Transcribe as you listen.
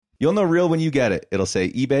You'll know real when you get it. It'll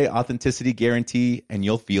say eBay Authenticity Guarantee, and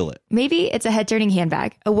you'll feel it. Maybe it's a head-turning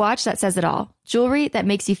handbag, a watch that says it all, jewelry that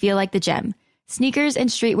makes you feel like the gem, sneakers and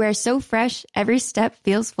streetwear so fresh, every step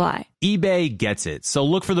feels fly. eBay gets it. So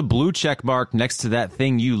look for the blue check mark next to that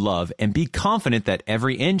thing you love and be confident that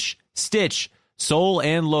every inch, stitch, sole,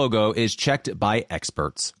 and logo is checked by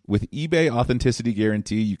experts. With eBay Authenticity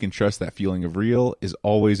Guarantee, you can trust that feeling of real is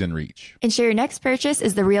always in reach. Ensure your next purchase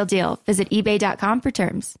is the real deal. Visit ebay.com for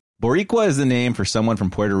terms. Boricua is the name for someone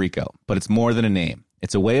from Puerto Rico, but it's more than a name.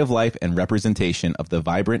 It's a way of life and representation of the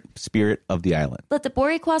vibrant spirit of the island. Let the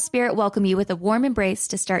Boricua spirit welcome you with a warm embrace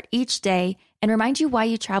to start each day and remind you why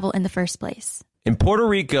you travel in the first place. In Puerto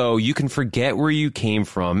Rico, you can forget where you came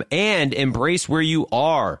from and embrace where you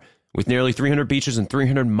are. With nearly 300 beaches and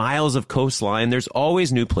 300 miles of coastline, there's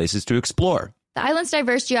always new places to explore. The island's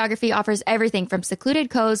diverse geography offers everything from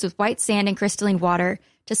secluded coves with white sand and crystalline water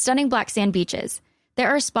to stunning black sand beaches. There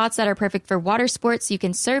are spots that are perfect for water sports. You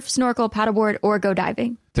can surf, snorkel, paddleboard, or go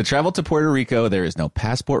diving. To travel to Puerto Rico, there is no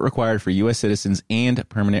passport required for U.S. citizens and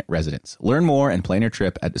permanent residents. Learn more and plan your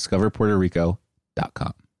trip at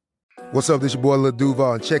discoverpuertorico.com. What's up, this your boy Lil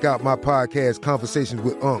Duval, and check out my podcast, Conversations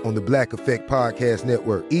with Unc, on the Black Effect Podcast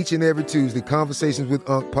Network. Each and every Tuesday, Conversations with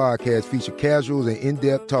Unc podcast feature casuals and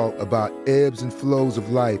in-depth talk about ebbs and flows of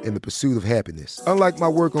life and the pursuit of happiness. Unlike my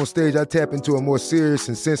work on stage, I tap into a more serious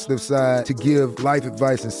and sensitive side to give life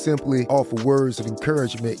advice and simply offer words of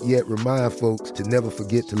encouragement, yet remind folks to never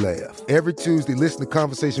forget to laugh. Every Tuesday, listen to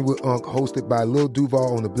Conversation with Unc, hosted by Lil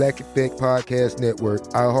Duval on the Black Effect Podcast Network,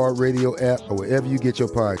 iHeartRadio app, or wherever you get your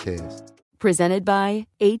podcasts. Presented by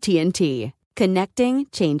AT&T. Connecting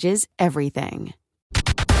changes everything.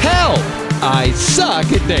 Help! I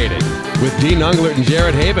suck at dating. With Dean Unglert and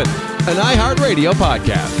Jared Haven, an iHeartRadio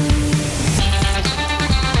podcast.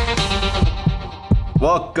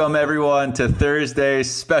 Welcome, everyone, to Thursday's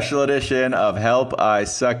special edition of Help, I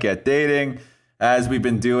Suck at Dating. As we've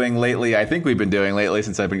been doing lately, I think we've been doing lately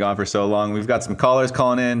since I've been gone for so long, we've got some callers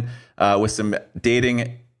calling in with some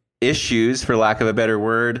dating issues, for lack of a better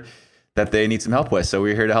word, that they need some help with. So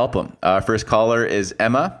we're here to help them. First caller is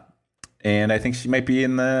Emma, and I think she might be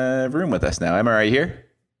in the room with us now. Emma, are you here?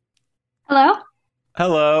 Hello?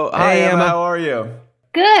 Hello. Hi, Hey, Emma. Emma. How are you?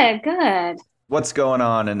 Good, good. What's going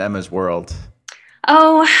on in Emma's world?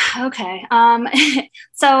 Oh, okay.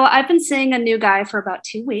 So I've been seeing a new guy for about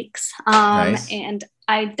 2 weeks. Nice. And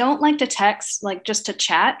I don't like to text, like just to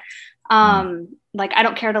chat. Like I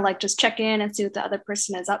don't care to like just check in and see what the other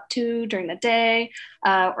person is up to during the day,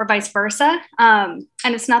 or vice versa. And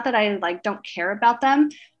it's not that I like don't care about them.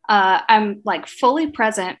 I'm like fully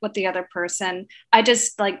present with the other person. I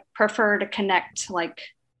just like prefer to connect like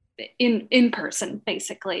in person,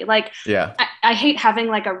 basically. Like, Yeah. I hate having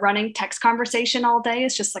like a running text conversation all day.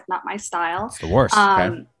 It's just like not my style. It's the worst.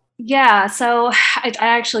 Okay. Yeah, so I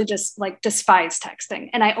actually just like despise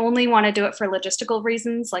texting, and I only want to do it for logistical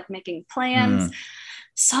reasons, like making plans.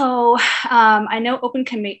 So I know open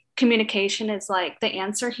communication is like the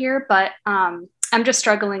answer here, but I'm just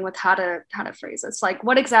struggling with how to phrase this. Like,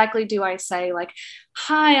 what exactly do I say? Like,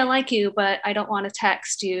 hi, I like you, but I don't want to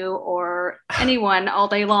text you or anyone all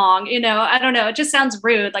day long. You know, I don't know. It just sounds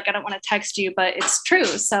rude. Like, I don't want to text you, but it's true.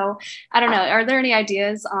 So I don't know. Are there any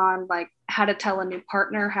ideas on like how to tell a new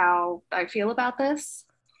partner how I feel about this?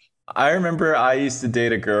 I remember I used to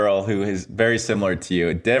date a girl who is very similar to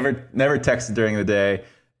you. Never texted during the day.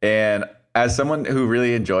 And as someone who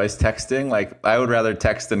really enjoys texting, like I would rather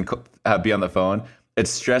text than be on the phone. It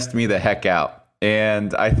stressed me the heck out.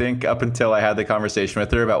 And I think up until I had the conversation with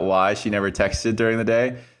her about why she never texted during the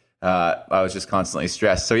day, I was just constantly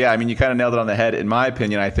stressed. So yeah, I mean, you kind of nailed it on the head. In my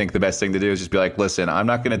opinion, I think the best thing to do is just be like, listen, I'm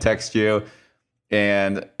not going to text you.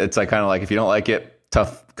 And it's like kind of like, if you don't like it,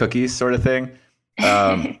 tough cookies sort of thing.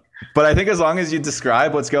 But I think as long as you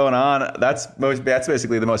describe what's going on, that's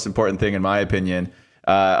basically the most important thing in my opinion.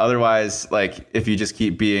 Otherwise, like if you just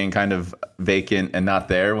keep being kind of vacant and not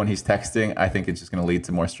there when he's texting, I think it's just going to lead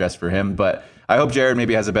to more stress for him. But I hope Jared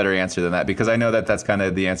maybe has a better answer than that, because I know that that's kind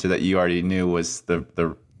of the answer that you already knew was the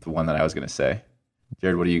one that I was going to say.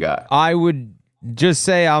 Jared, what do you got? I would just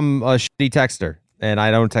say I'm a shitty texter and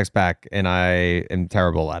I don't text back and I am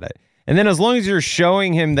terrible at it. And then as long as you're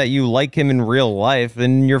showing him that you like him in real life,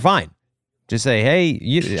 then you're fine. Just say,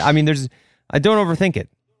 hey, I don't overthink it.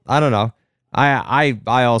 I don't know.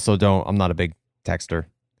 I also don't. I'm not a big texter.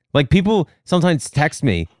 Like people sometimes text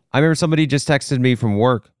me. I remember somebody just texted me from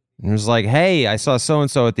work and was like, hey, I saw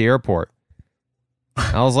so-and-so at the airport.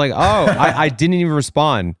 I was like, oh, I didn't even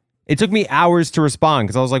respond. It took me hours to respond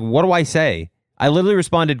because I was like, what do I say? I literally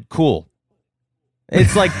responded, cool.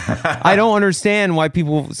 It's like, I don't understand why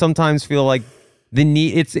people sometimes feel like the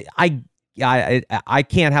need. It's I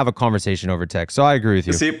can't have a conversation over text. So I agree with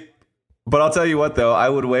you. See, but I'll tell you what though, I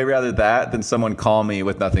would way rather that than someone call me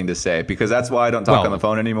with nothing to say, because that's why I don't talk on the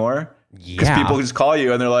phone anymore. Because people just call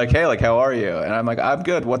you and they're like, hey, like, how are you? And I'm like, I'm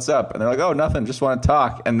good. What's up? And they're like, oh, nothing. Just want to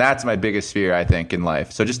talk. And that's my biggest fear, I think, in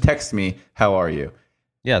life. So just text me, how are you?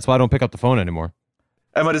 Yeah, that's why I don't pick up the phone anymore.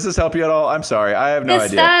 Emma, does this help you at all? I'm sorry. I have no idea.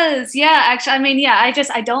 This does. Yeah, actually, I mean, yeah,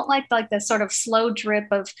 I don't like the sort of slow drip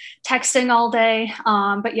of texting all day.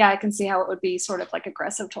 But yeah, I can see how it would be sort of like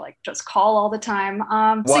aggressive to like just call all the time.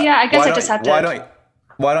 So yeah, I guess I just have to.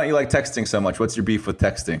 Why don't you like texting so much? What's your beef with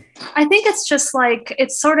texting? I think it's just like,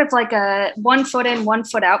 it's sort of like a 1 foot in, 1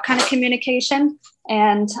 foot out kind of communication.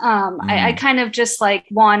 And I kind of just like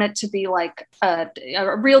want it to be like a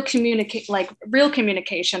real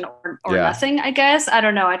communication or nothing, I guess. I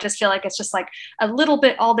don't know. I just feel like it's just like a little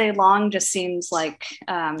bit all day long just seems like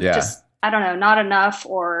just, I don't know, not enough,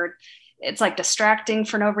 or it's like distracting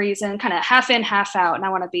for no reason, kind of half in, half out. And I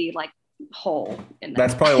want to be like whole in there.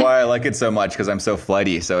 That's probably why I like it so much, because I'm so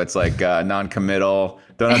flighty. So it's like non-committal,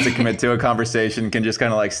 don't have to commit to a conversation, can just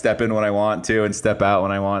kind of like step in when I want to and step out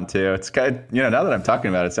when I want to. It's kind of, now that I'm talking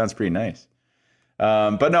about it, it sounds pretty nice.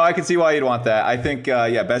 But no, I can see why you'd want that. I think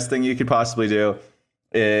best thing you could possibly do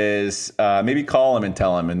is maybe call him and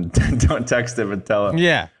tell him, and don't text him and tell him.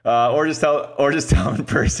 Yeah. Or just tell him in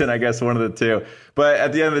person, I guess, one of the two. But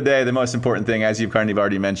at the end of the day, the most important thing, as you've kind of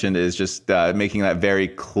already mentioned, is just making that very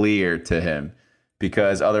clear to him,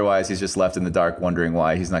 because otherwise he's just left in the dark wondering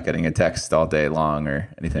why he's not getting a text all day long or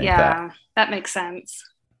anything like that. Yeah, that makes sense.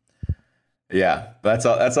 Yeah, that's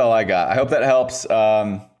all I got. I hope that helps.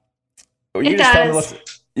 It does.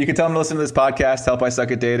 You can tell him to listen to this podcast, Help I Suck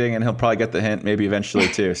at Dating, and he'll probably get the hint maybe eventually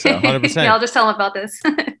too. So 100%. Yeah, I'll just tell him about this.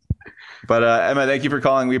 But Emma, thank you for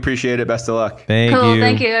calling. We appreciate it. Best of luck. Thank Cool. you.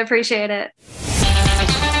 Thank you. I appreciate it.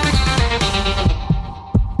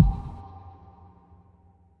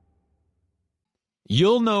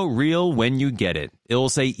 You'll know real when you get it. It will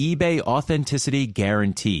say eBay Authenticity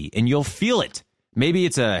Guarantee, and you'll feel it. Maybe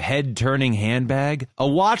it's a head-turning handbag, a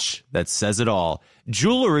watch that says it all,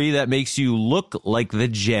 jewelry that makes you look like the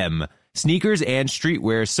gem, sneakers and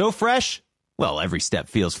streetwear so fresh, well, every step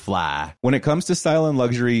feels fly. When it comes to style and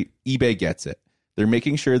luxury, eBay gets it. They're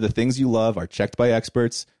making sure the things you love are checked by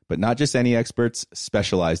experts, but not just any experts,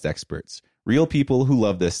 specialized experts. Real people who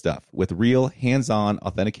love this stuff with real hands-on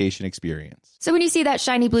authentication experience. So when you see that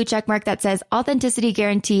shiny blue check mark that says Authenticity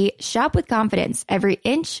Guarantee, shop with confidence. Every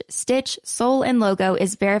inch, stitch, sole, and logo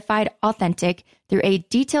is verified authentic through a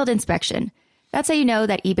detailed inspection. That's how you know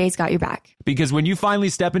that eBay's got your back. Because when you finally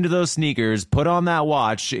step into those sneakers, put on that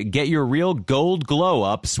watch, get your real gold glow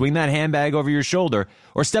up, swing that handbag over your shoulder,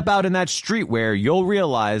 or step out in that streetwear, you'll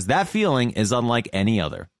realize that feeling is unlike any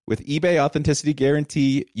other. With eBay Authenticity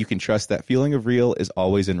Guarantee, you can trust that feeling of real is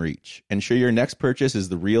always in reach. Ensure your next purchase is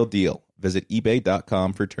the real deal. Visit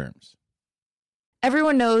ebay.com for terms.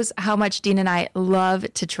 Everyone knows how much Dean and I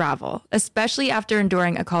love to travel, especially after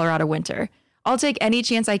enduring a Colorado winter. I'll take any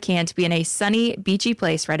chance I can to be in a sunny, beachy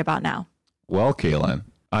place right about now. Well, Kaylin,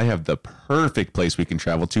 I have the perfect place we can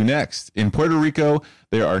travel to next. In Puerto Rico,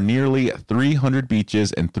 there are nearly 300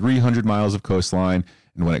 beaches and 300 miles of coastline.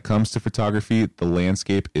 And when it comes to photography, the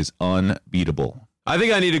landscape is unbeatable. I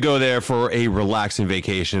think I need to go there for a relaxing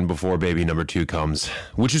vacation before baby number 2 comes,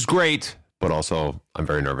 which is great, but also I'm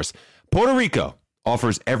very nervous. Puerto Rico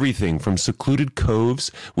offers everything from secluded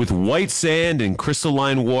coves with white sand and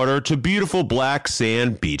crystalline water to beautiful black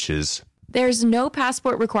sand beaches. There's no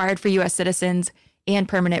passport required for U.S. citizens and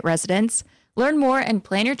permanent residents. Learn more and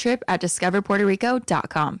plan your trip at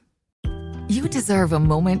discoverpuertorico.com. You deserve a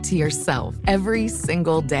moment to yourself every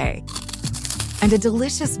single day. And a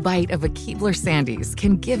delicious bite of a Keebler Sandies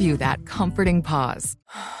can give you that comforting pause.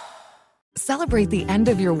 Celebrate the end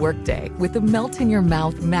of your workday with the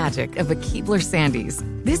melt-in-your-mouth magic of a Keebler Sandies.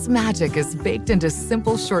 This magic is baked into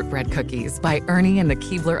simple shortbread cookies by Ernie and the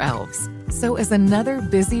Keebler Elves. So as another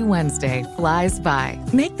busy Wednesday flies by,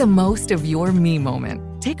 make the most of your me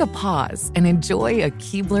moment. Take a pause and enjoy a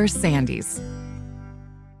Keebler Sandies.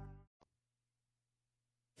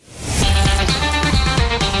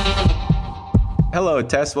 Hello,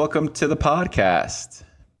 Tess. Welcome to the podcast.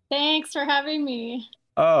 Thanks for having me.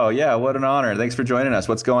 Oh, yeah. What an honor. Thanks for joining us.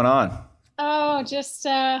 What's going on? Oh, just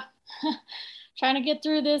trying to get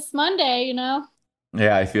through this Monday, you know?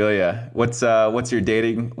 Yeah, I feel you. What's your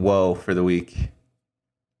dating woe for the week?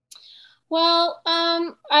 Well,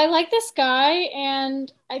 I like this guy,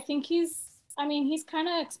 and I think he's kind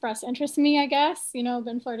of expressed interest in me, I guess,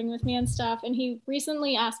 been flirting with me and stuff. And he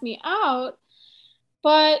recently asked me out,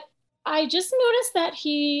 but I just noticed that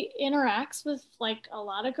he interacts with like a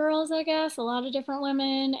lot of girls, I guess, a lot of different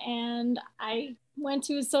women. And I went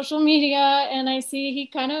to his social media and I see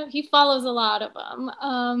he follows a lot of them.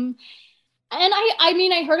 And I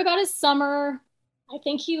mean, I heard about his summer. I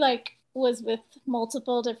think he like was with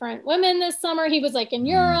multiple different women this summer. He was like in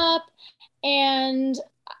Europe, and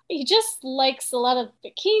he just likes a lot of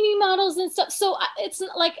bikini models and stuff. So it's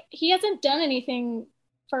not like he hasn't done anything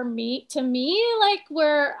to me, like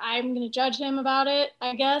where I'm gonna judge him about it.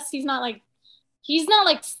 I guess he's not like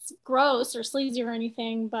gross or sleazy or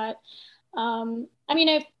anything, but I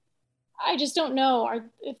mean, I just don't know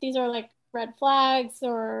if these are like red flags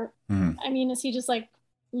or I mean, is he just like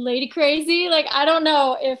lady crazy? Like, I don't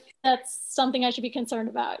know if that's something I should be concerned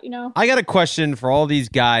about, you know? I got a question for all these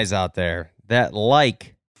guys out there that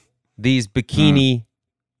like these bikini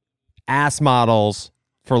ass models,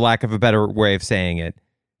 for lack of a better way of saying it,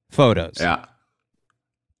 photos. Yeah.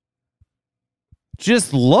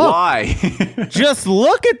 Just look. Why? Just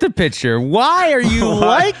look at the picture. Why are you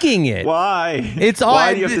liking it? Why? It's all.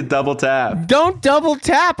 Why do you have to double tap? Don't double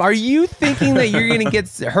tap. Are you thinking that you're going to get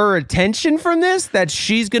her attention from this? That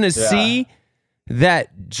she's going to see that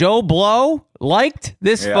Joe Blow liked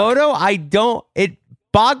this photo? It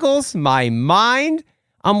boggles my mind.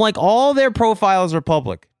 I'm like, all their profiles are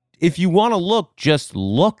public. If you want to look, just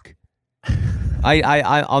look.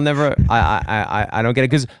 I'll never. I don't get it,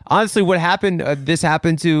 because honestly, what happened? This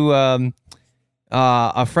happened to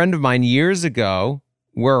a friend of mine years ago,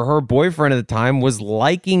 where her boyfriend at the time was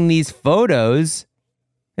liking these photos,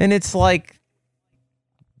 and it's like,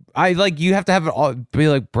 you have to have it all, be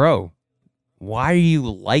like, bro, why are you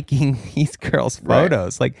liking these girls'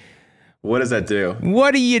 photos? Like, what does that do?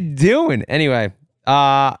 What are you doing? Anyway,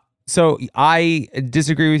 so I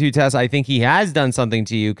disagree with you, Tess. I think he has done something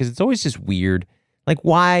to you, because it's always just weird. Like,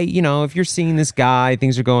 why, if you're seeing this guy,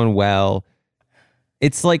 things are going well.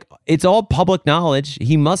 It's like, it's all public knowledge.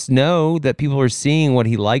 He must know that people are seeing what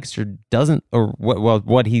he likes or doesn't, or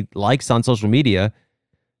what he likes on social media.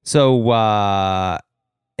 So,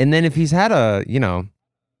 and then if he's had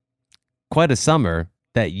quite a summer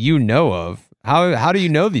that you know of, how do you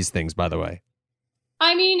know these things, by the way?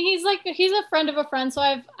 I mean, he's a friend of a friend. So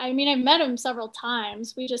I've met him several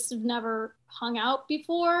times. We just have never hung out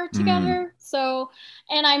before together. So,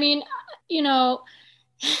 and I mean,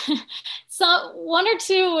 so one or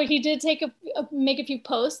two, he did make a few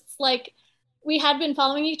posts. Like, we had been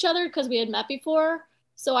following each other because we had met before.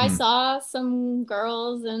 So I saw some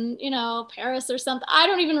girls in, Paris or something. I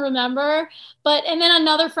don't even remember. And then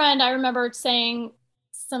another friend, I remember saying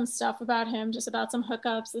some stuff about him, just about some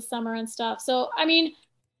hookups this summer and stuff. So I mean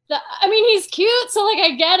he's cute, so like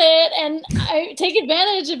I get it, and I take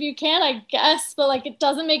advantage if you can, I guess, but like it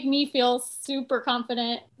doesn't make me feel super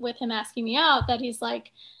confident with him asking me out that he's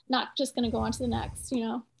like not just gonna go on to the next,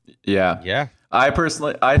 Yeah.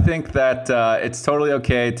 I think that it's totally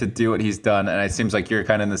okay to do what he's done, and it seems like you're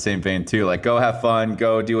kind of in the same vein too. Like, go have fun,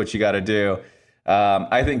 go do what you got to do.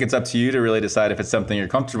 I think it's up to you to really decide if it's something you're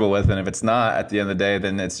comfortable with, and if it's not, at the end of the day,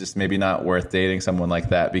 then it's just maybe not worth dating someone like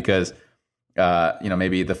that, because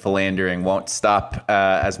maybe the philandering won't stop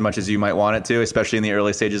as much as you might want it to, especially in the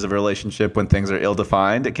early stages of a relationship when things are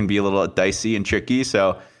ill-defined. It can be a little dicey and tricky.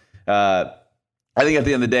 So I think at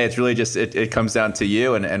the end of the day, it's really just it comes down to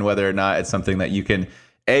you and whether or not it's something that you can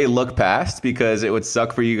look past, because it would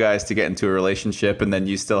suck for you guys to get into a relationship and then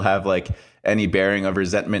you still have like any bearing of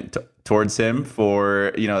resentment towards him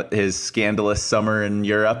for his scandalous summer in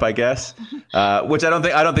Europe, I guess. Which I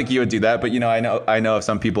don't think you would do that, but I know of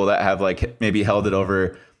some people that have like maybe held it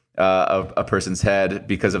over a person's head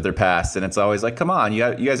because of their past, and it's always like, come on, you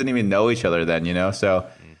guys didn't even know each other then, So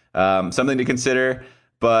something to consider.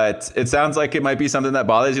 But it sounds like it might be something that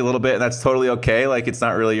bothers you a little bit, and that's totally okay. Like, it's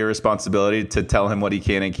not really your responsibility to tell him what he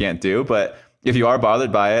can and can't do. But if you are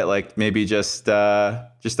bothered by it, like, maybe just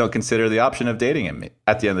don't consider the option of dating him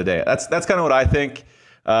at the end of the day. That's kind of what I think.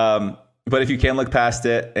 But if you can look past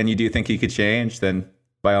it and you do think he could change, then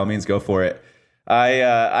by all means, go for it. I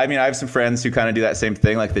have some friends who kind of do that same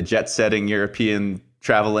thing, like the jet-setting European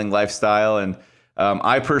traveling lifestyle. And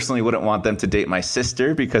I personally wouldn't want them to date my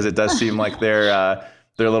sister, because it does seem like they're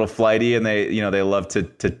a little flighty, and they love to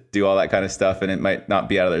do all that kind of stuff, and it might not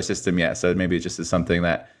be out of their system yet. So maybe it just is something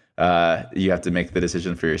that you have to make the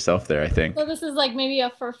decision for yourself there, I think. So this is like maybe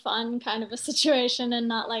a for fun kind of a situation and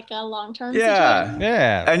not like a long-term situation.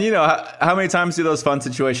 Yeah. And how many times do those fun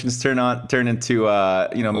situations turn into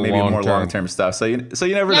maybe more long-term stuff? So you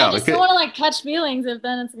never know. I just don't want to like catch feelings if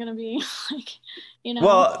then it's going to be like,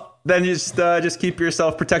 Well, then you just keep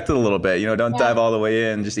yourself protected a little bit. Don't dive all the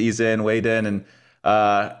way in. Just ease in, wade in, and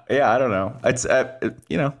I don't know. It's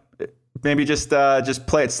maybe just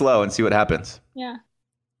play it slow and see what happens. Yeah.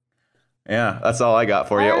 Yeah, that's all I got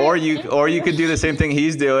for you. Or you could do the same thing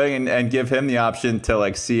he's doing and give him the option to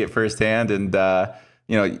like see it firsthand and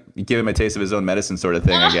give him a taste of his own medicine sort of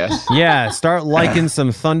thing, I guess. Yeah, start liking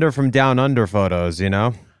some Thunder from Down Under photos,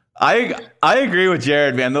 I agree with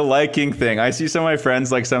Jared, man. The liking thing. I see some of my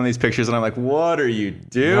friends like some of these pictures and I'm like, what are you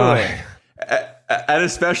doing? And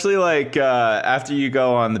especially like after you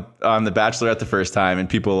go on the Bachelorette the first time and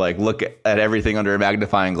people like look at everything under a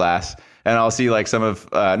magnifying glass. And I'll see like some of,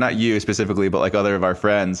 not you specifically, but like other of our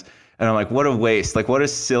friends. And I'm like, what a waste. Like, what a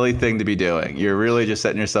silly thing to be doing. You're really just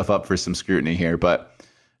setting yourself up for some scrutiny here. But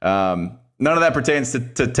none of that pertains to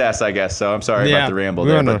Tess, I guess. So I'm sorry about the ramble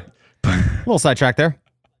there. A little sidetrack there.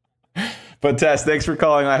 But Tess, thanks for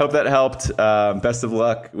calling. I hope that helped. Best of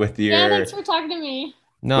luck with your... Yeah, thanks for talking to me.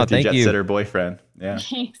 No, thank you. Jet setter boyfriend. Yeah.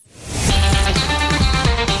 Thanks.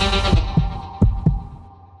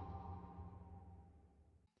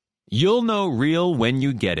 You'll know real when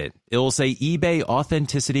you get it. It'll say eBay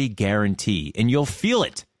Authenticity Guarantee, and you'll feel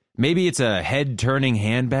it. Maybe it's a head-turning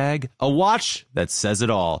handbag, a watch that says it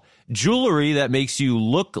all, jewelry that makes you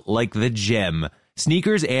look like the gem,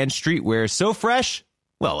 sneakers and streetwear so fresh,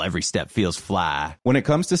 well, every step feels fly. When it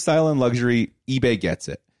comes to style and luxury, eBay gets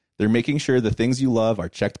it. They're making sure the things you love are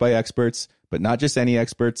checked by experts, but not just any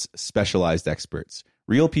experts, specialized experts.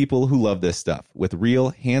 Real people who love this stuff with real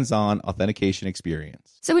hands-on authentication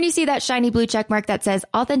experience. So when you see that shiny blue check mark that says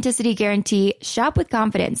Authenticity Guarantee, shop with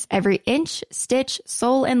confidence. Every inch, stitch,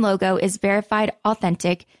 sole, and logo is verified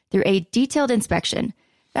authentic through a detailed inspection.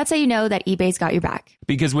 That's how you know that eBay's got your back.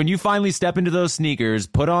 Because when you finally step into those sneakers,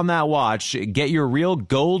 put on that watch, get your real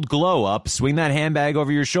gold glow up, swing that handbag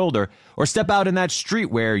over your shoulder, or step out in that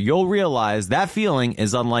streetwear, you'll realize that feeling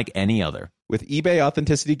is unlike any other. With eBay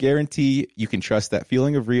Authenticity Guarantee, you can trust that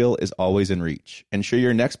feeling of real is always in reach. Ensure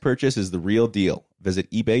your next purchase is the real deal.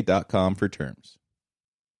 Visit ebay.com for terms.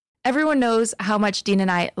 Everyone knows how much Dean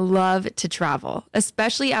and I love to travel,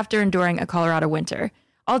 especially after enduring a Colorado winter.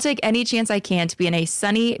 I'll take any chance I can to be in a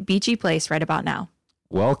sunny, beachy place right about now.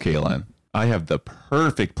 Well, Kaylin, I have the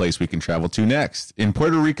perfect place we can travel to next. In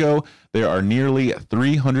Puerto Rico, there are nearly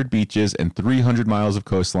 300 beaches and 300 miles of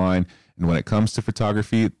coastline. And when it comes to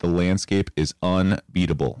photography, the landscape is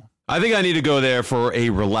unbeatable. I think I need to go there for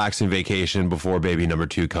a relaxing vacation before baby number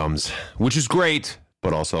 2 comes, which is great,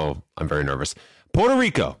 but also I'm very nervous. Puerto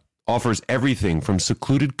Rico offers everything from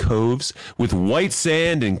secluded coves with white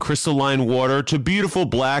sand and crystalline water to beautiful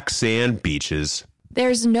black sand beaches.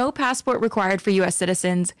 There's no passport required for U.S.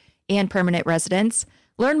 citizens and permanent residents.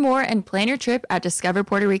 Learn more and plan your trip at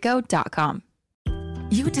discoverpuertorico.com.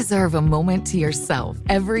 You deserve a moment to yourself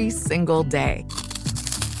every single day.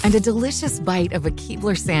 And a delicious bite of a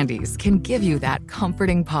Keebler Sandies can give you that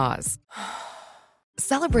comforting pause.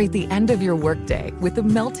 Celebrate the end of your workday with the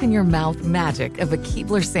melt-in-your-mouth magic of a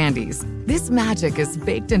Keebler Sandies. This magic is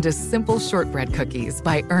baked into simple shortbread cookies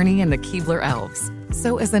by Ernie and the Keebler Elves.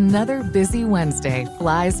 So as another busy Wednesday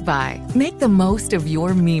flies by, make the most of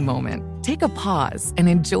your me moment. Take a pause and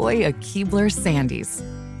enjoy a Keebler Sandies.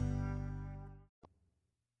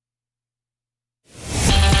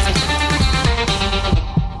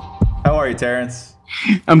 How are you, Terrence?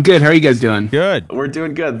 I'm good. How are you guys doing? Good. We're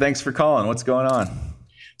doing good. Thanks for calling. What's going on?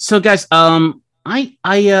 So, guys, I've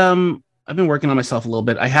been working on myself a little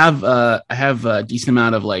bit. I have a decent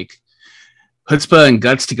amount of like chutzpah and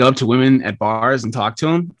guts to go up to women at bars and talk to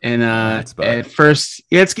them. And at first,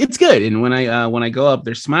 yeah, it's good. And when I go up,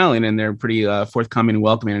 they're smiling and they're pretty forthcoming and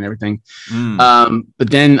welcoming and everything. But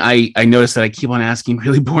then I notice that I keep on asking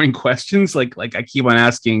really boring questions. Like I keep on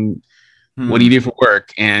asking, what do you do for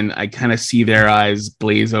work? And I kind of see their eyes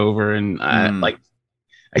glaze over and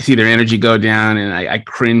I see their energy go down and I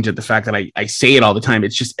cringe at the fact that I say it all the time.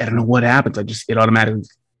 It's just, I don't know what happens. It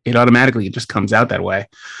automatically just comes out that way.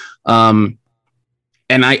 And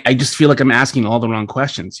I just feel like I'm asking all the wrong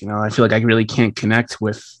questions. You know, I feel like I really can't connect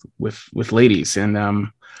with ladies. And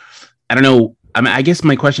I don't know. I mean, I guess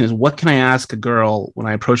my question is, what can I ask a girl when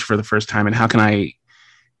I approach her for the first time, and how can I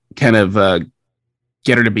kind of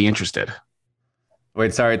get her to be interested?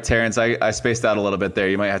 Wait, sorry, Terrence. I spaced out a little bit there.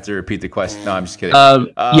 You might have to repeat the question. No, I'm just kidding.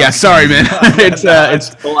 Yeah, sorry, man. It's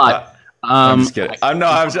a lot. I'm just kidding. I'm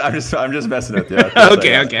just messing with you.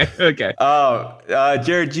 Okay.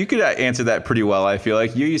 Jared, you could answer that pretty well. I feel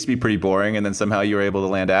like you used to be pretty boring, and then somehow you were able to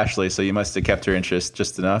land Ashley, so you must have kept her interest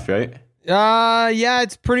just enough, right? Yeah,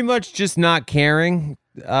 it's pretty much just not caring.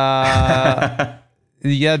 Yeah,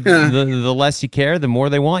 the less you care, the more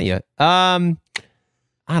they want you.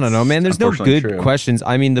 I don't know, man. There's no Unfortunately good true. questions.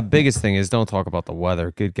 I mean, the biggest thing is don't talk about the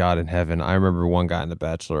weather. Good God in heaven. I remember one guy in The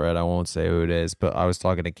Bachelorette. I won't say who it is, but I was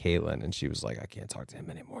talking to Caitlin, and she was like, I can't talk to him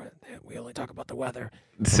anymore. We only talk about the weather.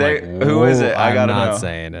 I'm Say like, who is it? I I'm gotta not know.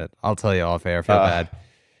 saying it. I'll tell you off air. I feel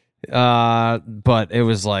bad. But it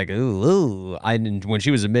was like, ooh. I didn't, when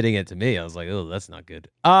she was admitting it to me, I was like, oh, that's not good.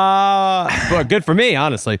 But good for me,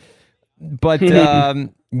 honestly. But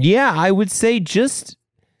yeah, I would say just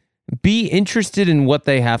be interested in what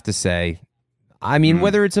they have to say. I mean,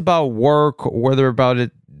 whether it's about work or whether about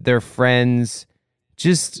it, their friends,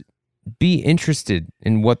 just be interested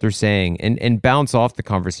in what they're saying and bounce off the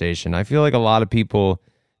conversation. I feel like a lot of people,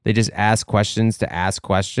 they just ask questions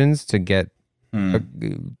to get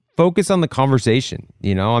focus on the conversation.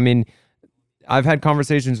 You know, I mean, I've had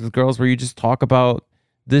conversations with girls where you just talk about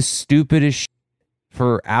the stupidest shit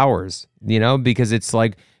for hours, you know, because it's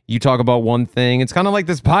like, you talk about one thing. It's kind of like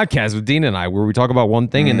this podcast with Dean and I, where we talk about one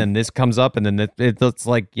thing and then this comes up and then it's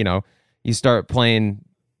like, you know, you start playing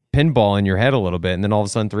pinball in your head a little bit and then all of a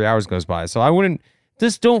sudden 3 hours goes by. So I wouldn't,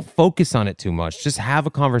 just don't focus on it too much. Just have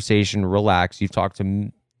a conversation, relax. You've talked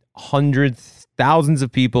to hundreds, thousands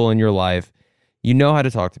of people in your life. You know how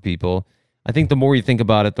to talk to people. I think the more you think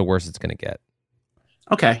about it, the worse it's going to get.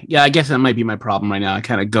 Okay. Yeah, I guess that might be my problem right now. I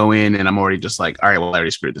kind of go in and I'm already just like, all right, well, I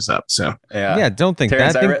already screwed this up. So yeah, don't think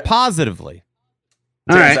Terrence, that. Think positively.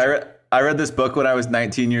 Terrence, All right. I read this book when I was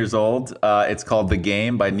 19 years old. It's called The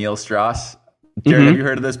Game by Neil Strauss. Jared, have you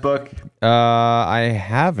heard of this book? I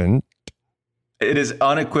haven't. It is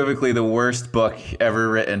unequivocally the worst book ever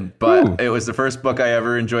written, but it was the first book I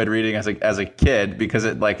ever enjoyed reading as a kid because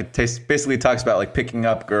it basically talks about like picking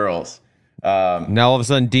up girls. Now all of a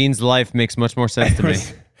sudden, Dean's life makes much more sense to me.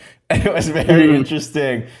 It was very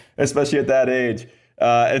interesting, especially at that age.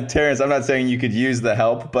 And Terrence, I'm not saying you could use the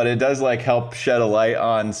help, but it does like help shed a light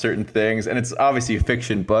on certain things. And it's obviously a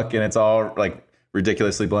fiction book, and it's all like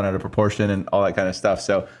ridiculously blown out of proportion and all that kind of stuff.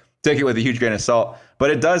 So take it with a huge grain of salt. But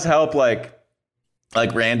it does help like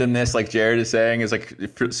randomness, like Jared is saying, is like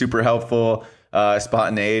super helpful.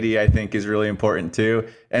 Spontaneity, I think, is really important too.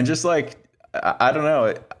 And just like I don't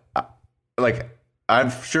know. Like, I'm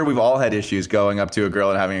sure we've all had issues going up to a girl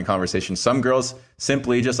and having a conversation. Some girls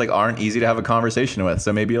simply just like aren't easy to have a conversation with.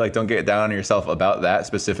 So maybe like don't get down on yourself about that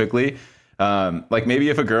specifically. Like maybe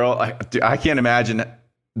if a girl, I can't imagine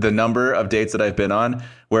the number of dates that I've been on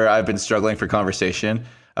where I've been struggling for conversation,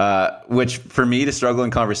 which for me to struggle in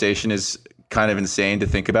conversation is kind of insane to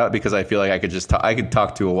think about because I feel like I could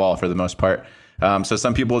talk to a wall for the most part. So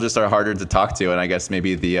some people just are harder to talk to, and I guess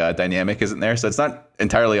maybe the dynamic isn't there. So it's not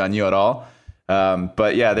entirely on you at all.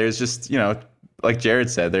 But yeah, there's just, you know, like Jared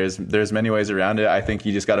said, there's many ways around it. I think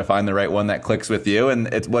you just got to find the right one that clicks with you.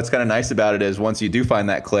 And what's kind of nice about it is once you do find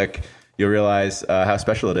that click, you'll realize how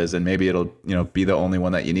special it is, and maybe it'll, you know, be the only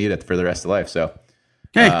one that you need for the rest of life. So,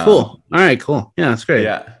 hey, cool. All right, cool. Yeah, that's great.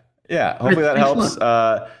 Yeah. Hopefully that helps.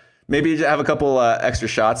 Maybe have a couple extra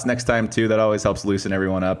shots next time too. That always helps loosen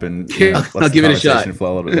everyone up and I'll give it a shot.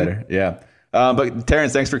 Flow a little bit better. Yeah. But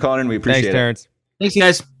Terrence, thanks for calling in. We appreciate it. Terrence. Thanks, you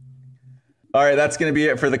guys. All right, that's going to be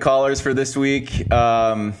it for the callers for this week.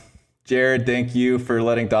 Jared, thank you for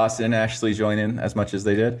letting Dawson and Ashley join in as much as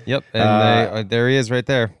they did. Yep, and there he is right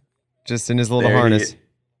there, just in his little harness.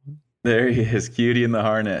 There he is, cutie in the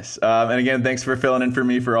harness. And again, thanks for filling in for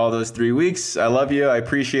me for all those 3 weeks. I love you. I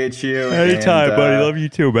appreciate you. Anytime, buddy. Love you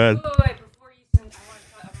too, man.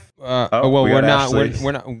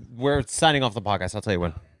 We're signing off the podcast. I'll tell you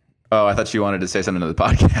when. Oh, I thought you wanted to say something to the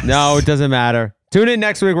podcast. No, it doesn't matter. Tune in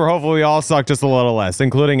next week where hopefully we all suck just a little less,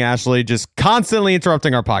 including Ashley just constantly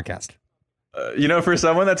interrupting our podcast. You know, for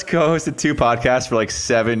someone that's co-hosted 2 podcasts for like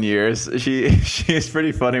 7 years, she is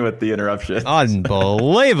pretty funny with the interruptions.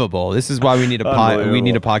 Unbelievable. This is why we need a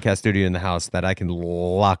podcast studio in the house that I can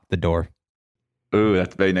lock the door. Ooh,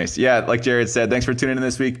 that's very nice. Yeah, like Jared said, thanks for tuning in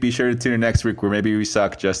this week. Be sure to tune in next week where maybe we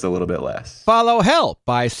suck just a little bit less. Follow Help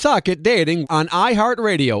by Suck at Dating on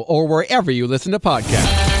iHeartRadio or wherever you listen to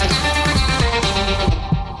podcasts.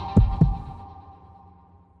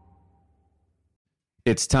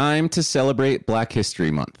 It's time to celebrate Black History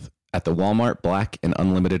Month at the Walmart Black and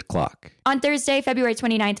Unlimited Clock. On Thursday, February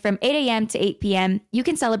 29th from 8 a.m. to 8 p.m., you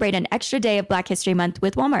can celebrate an extra day of Black History Month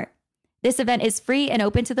with Walmart. This event is free and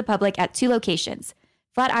open to the public at 2 locations,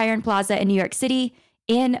 Flatiron Plaza in New York City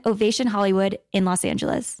and Ovation Hollywood in Los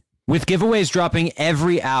Angeles. With giveaways dropping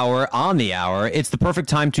every hour on the hour, it's the perfect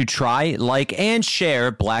time to try, like, and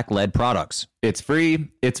share Black-led products. It's free,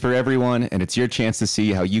 it's for everyone, and it's your chance to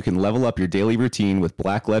see how you can level up your daily routine with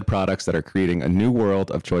Black-led products that are creating a new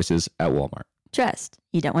world of choices at Walmart. Trust,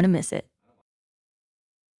 you don't want to miss it.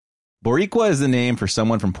 Boricua is the name for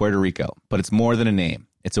someone from Puerto Rico, but it's more than a name.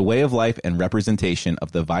 It's a way of life and representation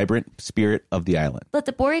of the vibrant spirit of the island. Let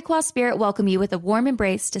the Boricua spirit welcome you with a warm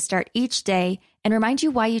embrace to start each day and remind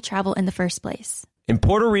you why you travel in the first place. In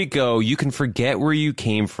Puerto Rico, you can forget where you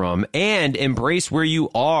came from and embrace where you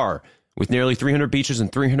are. With nearly 300 beaches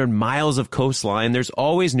and 300 miles of coastline, there's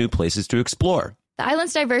always new places to explore. The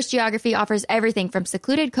island's diverse geography offers everything from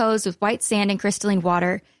secluded coves with white sand and crystalline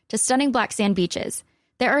water to stunning black sand beaches.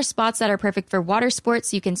 There are spots that are perfect for water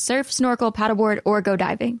sports. You can surf, snorkel, paddleboard, or go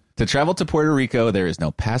diving. To travel to Puerto Rico, there is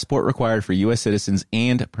no passport required for U.S. citizens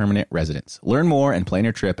and permanent residents. Learn more and plan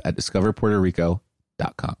your trip at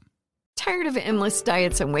discoverpuertorico.com. Tired of endless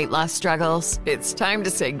diets and weight loss struggles? It's time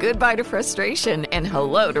to say goodbye to frustration and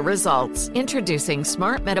hello to results. Introducing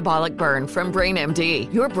Smart Metabolic Burn from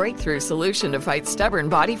BrainMD, your breakthrough solution to fight stubborn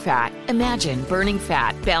body fat. Imagine burning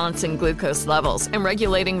fat, balancing glucose levels, and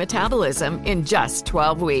regulating metabolism in just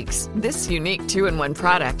 12 weeks. This unique 2-in-1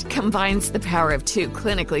 product combines the power of 2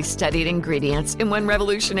 clinically studied ingredients in one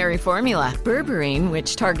revolutionary formula. Berberine,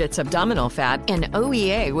 which targets abdominal fat, and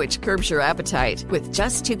OEA, which curbs your appetite. With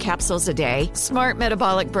just 2 capsules a day, Smart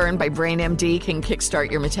Metabolic Burn by BrainMD can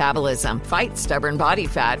kickstart your metabolism, fight stubborn body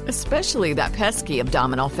fat, especially that pesky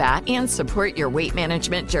abdominal fat, and support your weight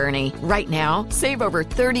management journey. Right now, save over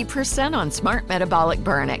 30% on Smart Metabolic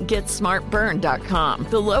Burn at GetSmartBurn.com.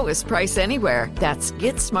 The lowest price anywhere. That's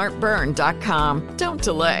GetSmartBurn.com. Don't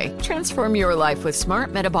delay. Transform your life with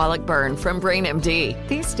Smart Metabolic Burn from BrainMD.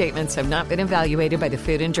 These statements have not been evaluated by the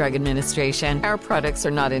Food and Drug Administration. Our products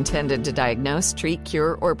are not intended to diagnose, treat,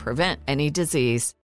 cure, or prevent any disease.